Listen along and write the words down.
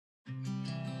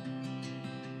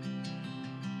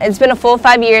It's been a full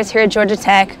 5 years here at Georgia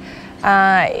Tech.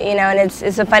 And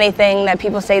it's a funny thing that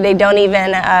people say they don't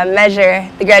even measure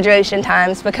the graduation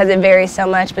times because it varies so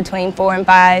much between 4 and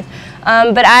 5.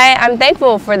 But I'm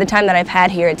thankful for the time that I've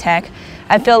had here at Tech.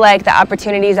 I feel like the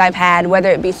opportunities I've had, whether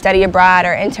it be study abroad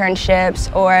or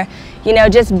internships or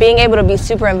just being able to be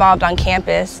super involved on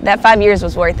campus, that 5 years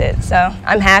was worth it. So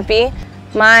I'm happy.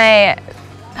 My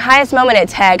highest moment at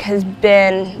Tech has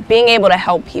been being able to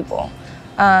help people,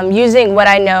 using what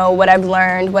I know, what I've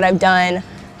learned, what I've done,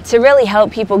 to really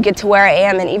help people get to where I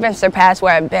am and even surpass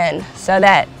where I've been, so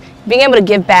that being able to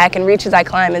give back and reach as I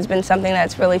climb has been something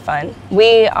that's really fun.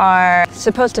 We are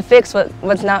supposed to fix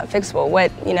what's not fixable,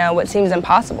 what seems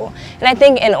impossible. And I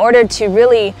think in order to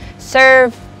really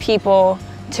serve people,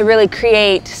 to really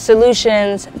create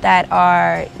solutions that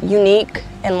are unique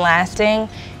and lasting,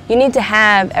 you need to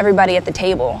have everybody at the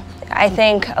table. I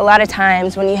think a lot of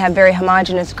times when you have very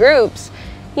homogeneous groups,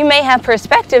 you may have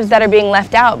perspectives that are being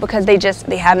left out because they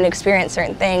haven't experienced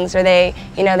certain things, or they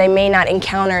may not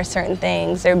encounter certain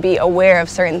things or be aware of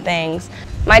certain things.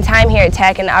 My time here at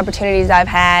Tech and the opportunities I've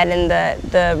had and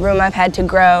the room I've had to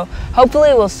grow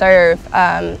hopefully will serve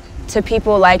to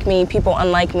people like me, people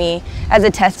unlike me, as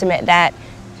a testament that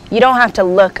you don't have to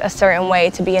look a certain way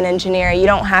to be an engineer. You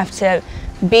don't have to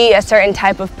be a certain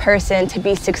type of person to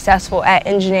be successful at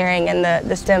engineering and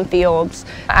the STEM fields.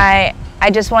 I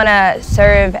just want to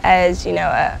serve as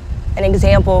an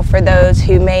example for those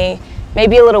who may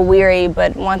be a little weary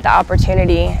but want the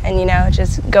opportunity and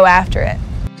just go after it.